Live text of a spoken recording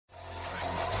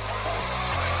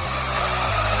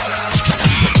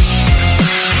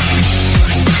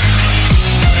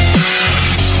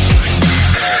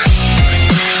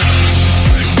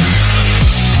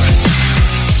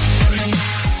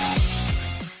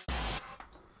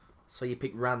So you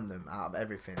pick random out of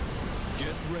everything.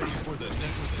 Get ready for the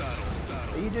next battle.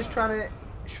 Are you just trying to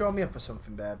show me up or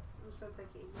something, babe? I'm so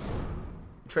taking.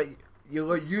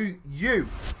 You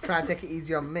try and take it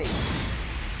easy on me.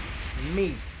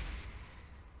 Me.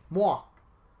 Moi.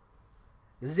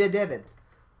 The David.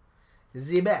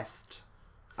 The best.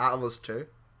 Out of us two.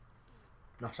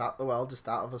 Not out of the world, just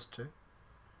out of us two.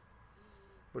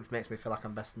 Which makes me feel like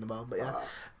I'm best in the world, but yeah.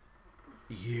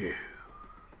 You.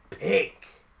 Pick.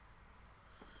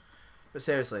 But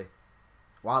seriously.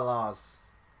 Why Lars?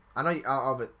 I know you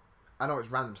out of it. I know it's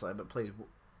random select, but please.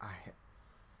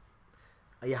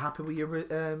 Are you happy with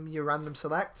your random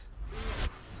select?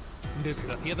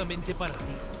 Desgraciadamente para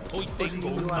ti, hoy tengo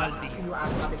un mal día.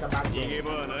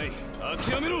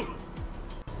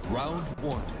 Round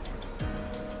 1.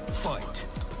 Fight.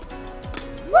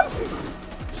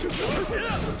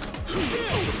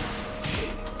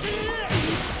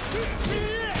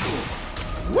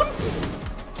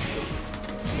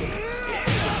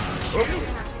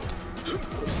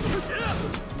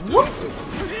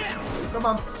 Come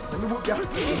on, let me whoop ya.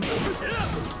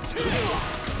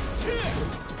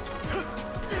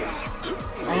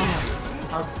 Oh,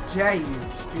 how dare you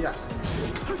do that to me?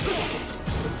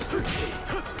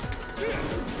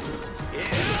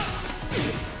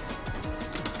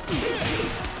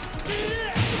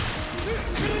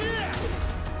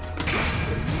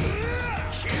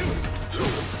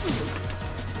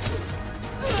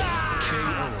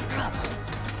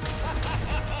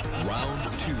 Round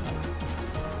 2.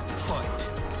 Fight.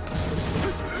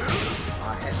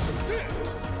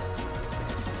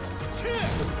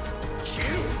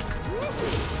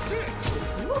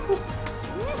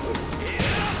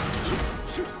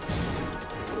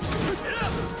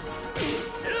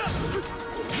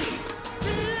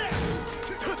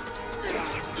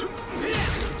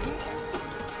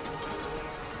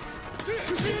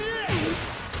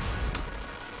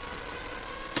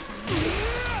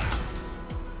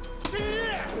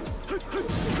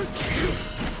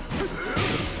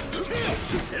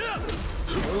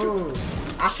 Ooh,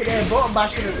 I should have button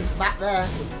bashing at this back there.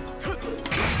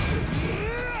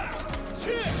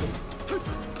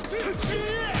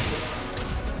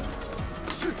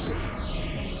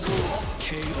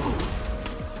 KO.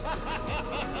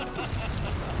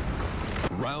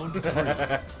 Round 3.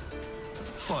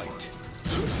 Fight.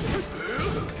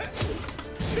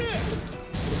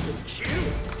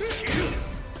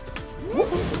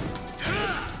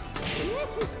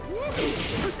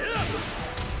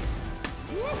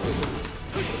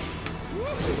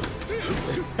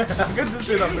 I could just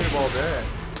do that move all day.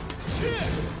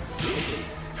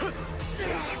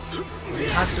 You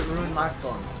had to ruin my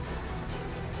fun.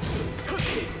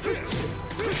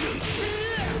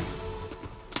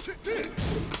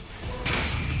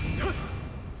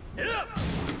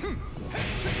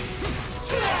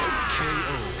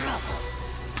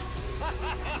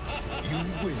 You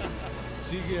win.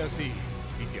 Sigue así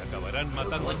y te acabarán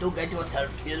matando. When you get yourself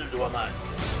killed, woman.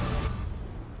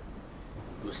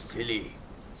 You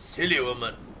silly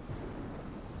woman.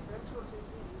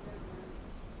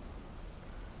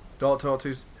 Don't talk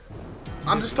too.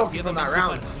 I'm just talking from that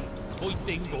round. Hoy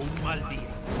tengo un mal día.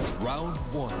 Round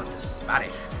 1.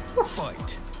 Spanish.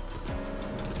 Fight.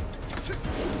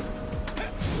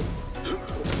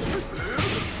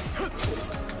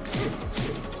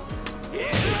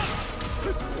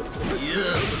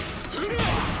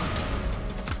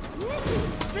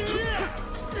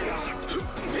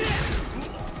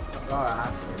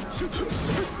 Alright,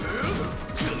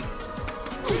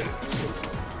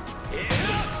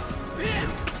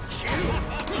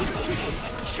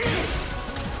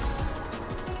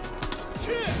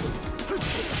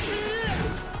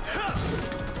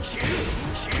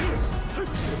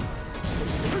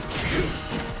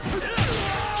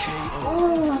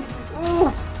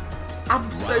 oh,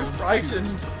 I'm so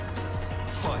frightened.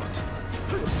 Fight.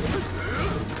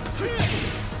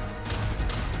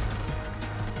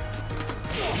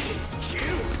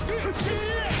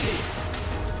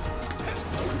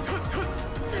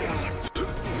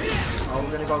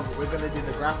 Oh, we're gonna do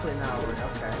the grappling now.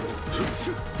 Okay.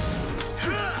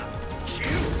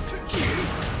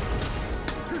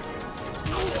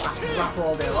 I can grapple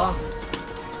all day long.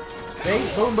 See?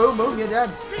 Boom, boom, boom, you're dead.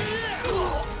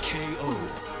 KO.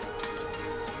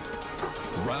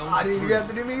 Round I didn't 3. get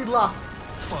to me laugh.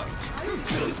 Fight.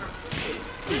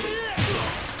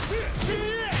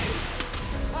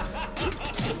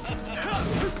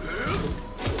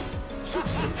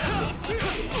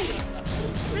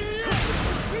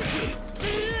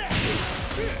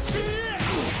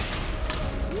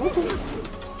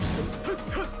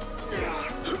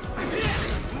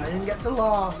 I didn't get to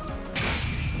laugh.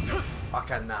 I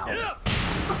can now. No, you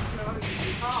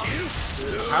can't.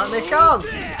 Apparently can't.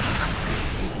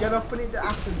 Just get up and it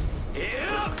happens.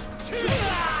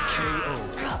 KO.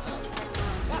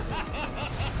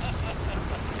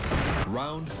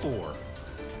 Round 4.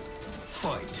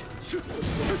 Fight.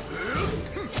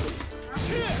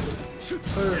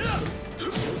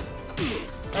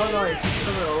 Oh no, it's just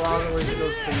something along the way it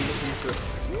does so you just used to it.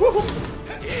 Woohoo!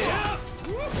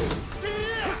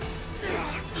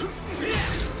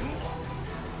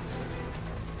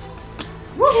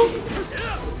 Woohoo!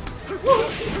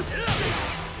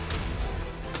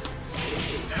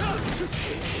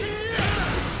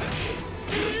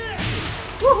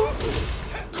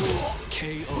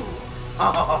 KO. Oh.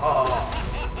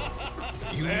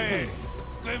 You ¡Eh! win.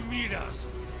 ¿Qué miras?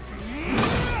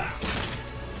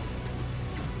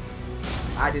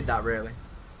 I did that really,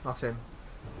 not him.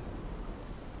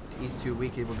 He's too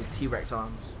weak with his T Rex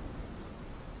arms.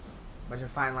 Imagine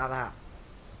fighting like that.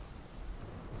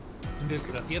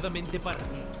 Desgraciadamente para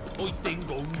ti, hoy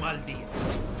tengo un mal día.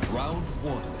 Round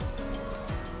 1.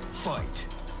 Fight.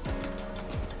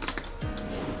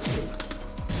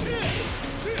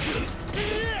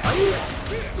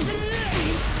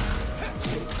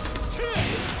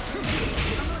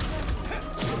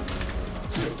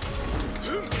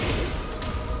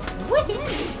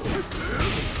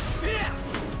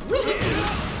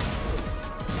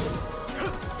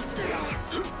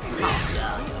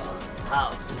 How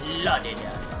bloody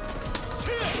dare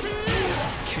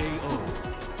KO.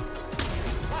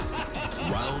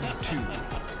 Round 2.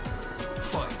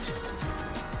 Fight.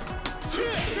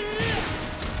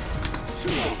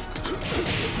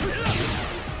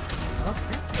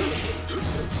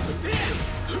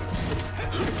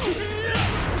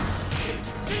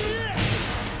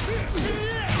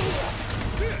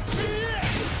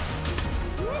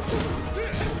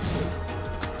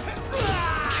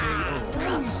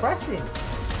 Pressing.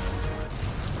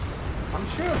 I'm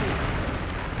sure.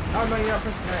 Oh no, you're not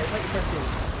pressing that. It's like you're pressing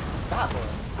that button.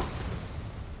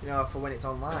 You know, for when it's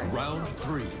online. Round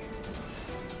 3.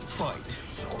 Fight.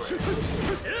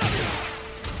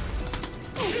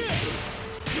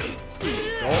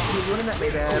 Don't keep running at me,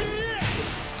 babe.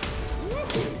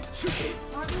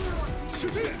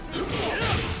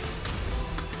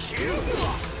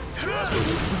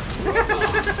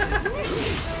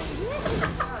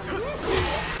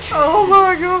 Oh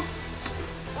my god!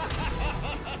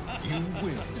 You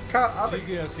win.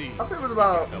 Sigue así. I think it was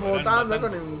about 4 times. I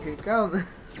couldn't even keep count.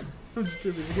 I'm just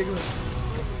too busy giggling.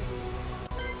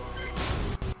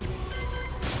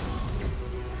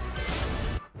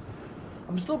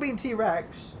 I'm still being T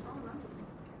Rex.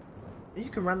 You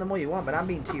can run them all you want, but I'm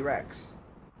being T Rex.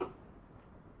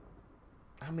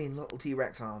 I mean little T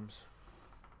Rex arms.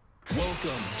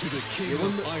 Welcome to the King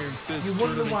of Iron Fist. You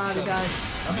wonder Tournament why the 7. guy.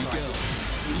 Miguel.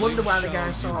 You wonder why the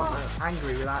guy's so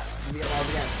angry with that. With it all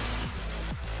again.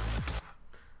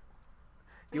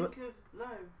 You Think of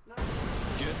no.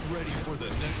 Get ready for the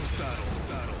next battle.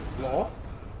 Law?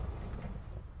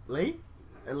 Lee?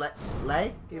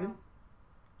 Lay? Even?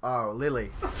 Oh,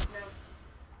 Lily. No.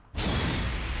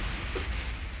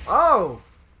 Oh!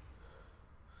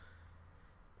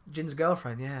 Jin's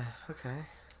girlfriend, yeah, okay.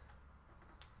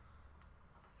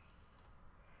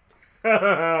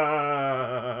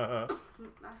 I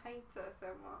hate her so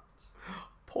much.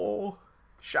 Poor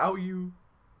Shao Yu.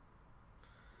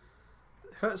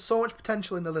 Hurts so much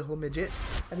potential in the little midget.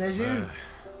 And there's you.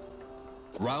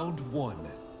 Round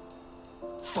 1.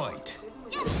 Fight.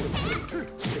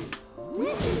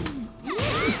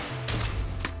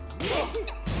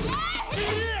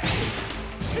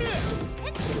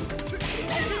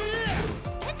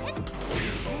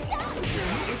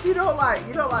 If you don't like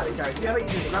the character, yeah, but you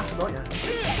just laugh, don't you?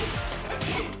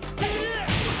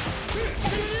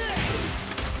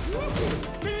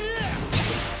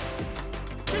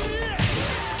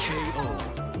 KO.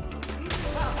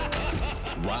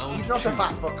 Round He's not 2. a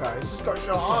fat fucker, he's just got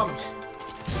short arms.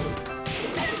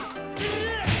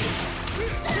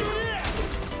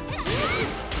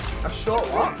 A short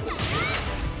what?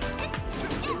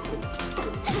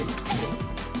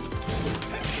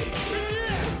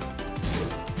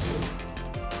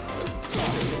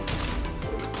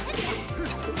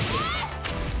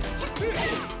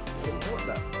 What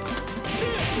the?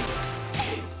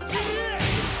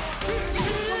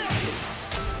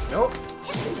 Nope.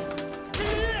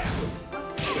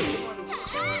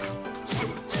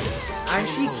 And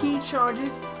she key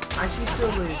charges, and she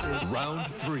still loses. Round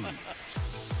 3.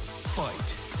 Fight.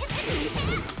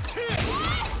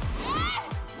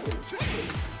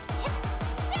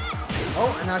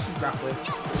 Oh, and now she's grappling.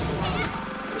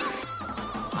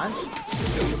 And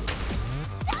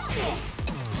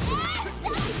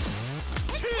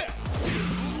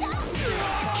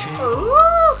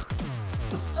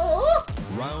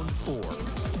Round 4.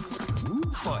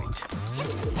 Fight.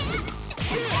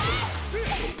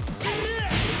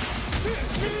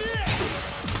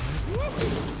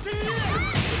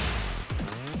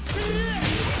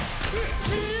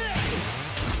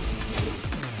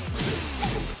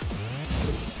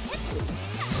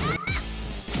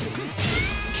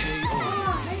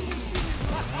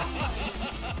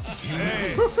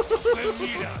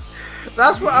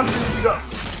 That's what happens.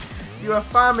 You have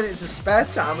 5 minutes of spare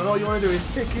time, and all you want to do is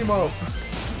pick him up.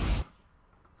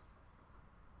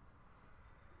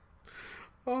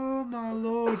 Oh my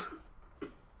lord!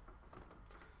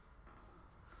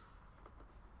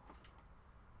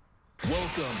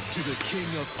 Welcome to the King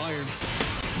of Iron,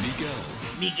 Miguel.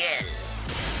 Miguel,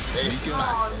 the Miguel.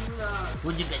 master. No.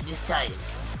 Who'd you get this time?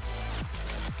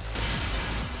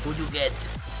 Who'd you get?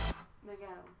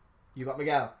 Miguel. You got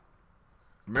Miguel.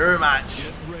 Mirror match.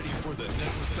 Get ready for the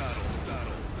next battle.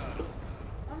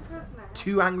 One person I have.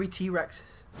 2 angry T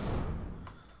Rexes.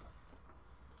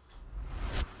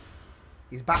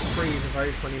 His back three is a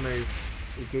very funny move.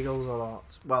 He giggles a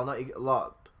lot. Well, not a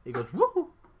lot. He goes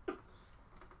woo.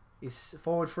 His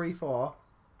forward 3-4.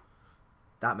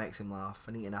 That makes him laugh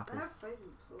and eat an I apple. have played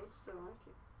him before, just don't like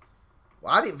it.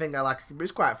 Well, I didn't think I liked him, but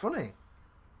he's quite funny.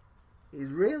 He's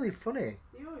really funny.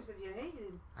 You always said you hated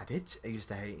him. I did. I used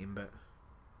to hate him, but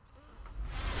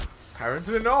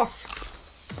apparently not.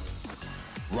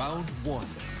 Round 1.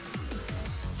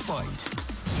 Fight.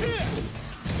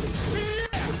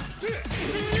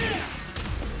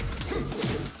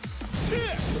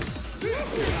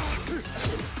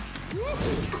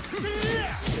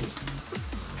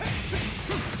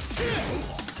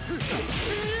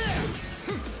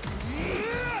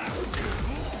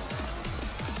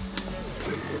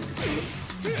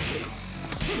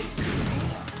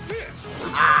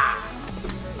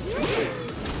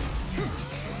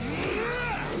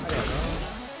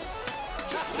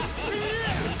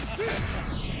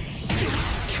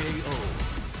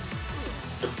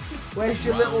 Where's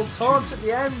your little taunt at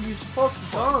the end? You're supposed to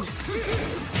taunt.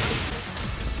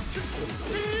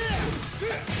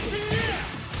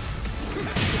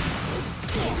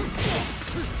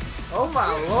 Oh my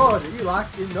lord, are you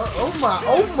like him? No, oh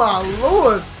my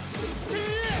lord!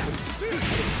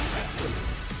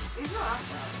 He's not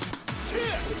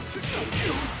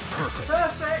Perfect.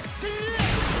 perfect.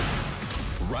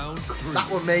 Round 3. That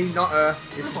was me, not her.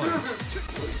 It's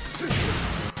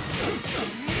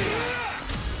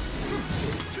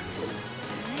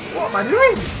what am I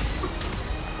doing?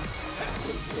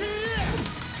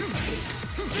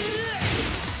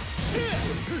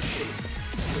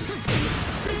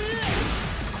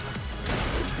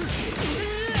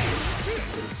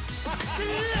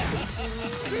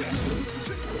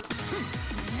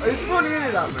 It's funny, isn't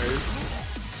it, that move?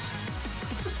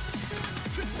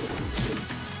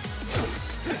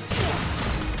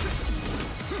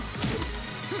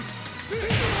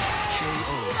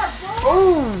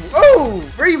 Oh!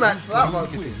 Rematch for that one.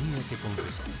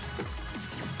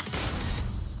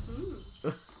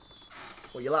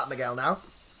 What, you like Miguel now?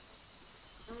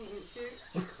 I mean, it's you.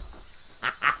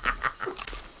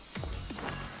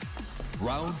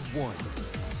 Round 1.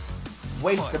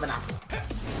 Waste of an apple.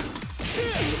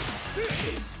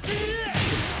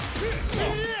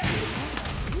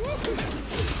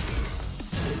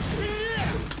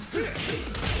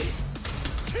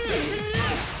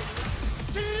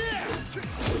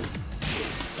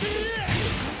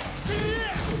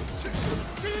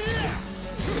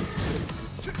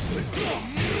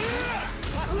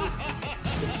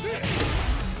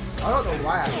 I don't know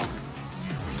why I...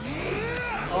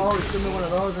 Oh, it's gonna be one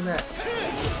of those, isn't it?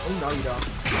 Oh, no, you don't.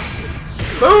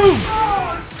 Boom!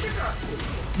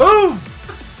 Boom!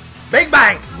 Big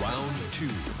bang! Round 2.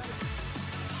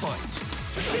 Fight.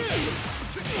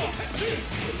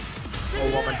 Oh,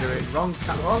 what am I doing? Wrong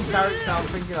character I'm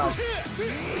thinking of.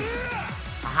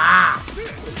 Aha!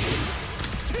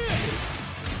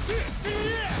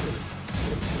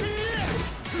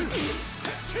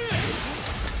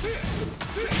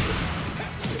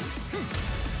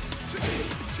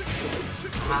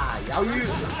 Ah, yow you!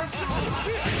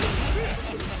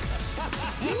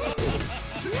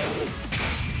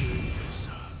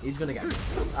 He's gonna get me.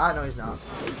 Ah, no, he's not.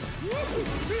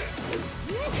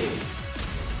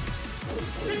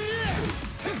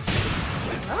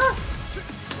 Ah.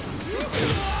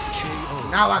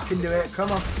 Now I can do it.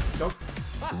 Come on. Go.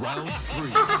 Round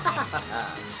 3.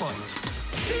 Fight.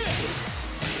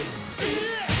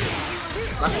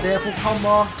 My staple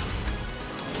combo.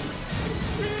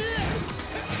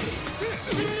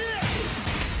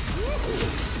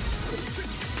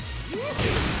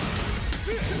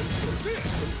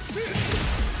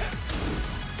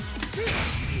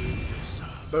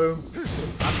 Boom.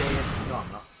 I'm dead. No,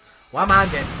 I'm not. Why am I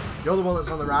dead? You're the one that's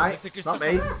on the right. Parece que Not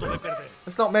estás me. a punto de perder.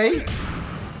 It's not me.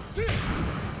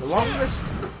 The longest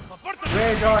Apártate.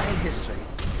 rage art in history.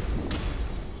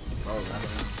 Oh,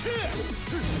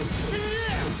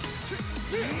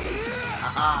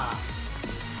 haha.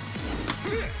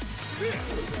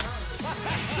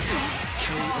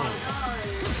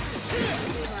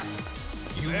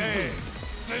 ¡Eh!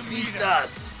 ¡Me Beast mira!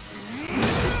 us.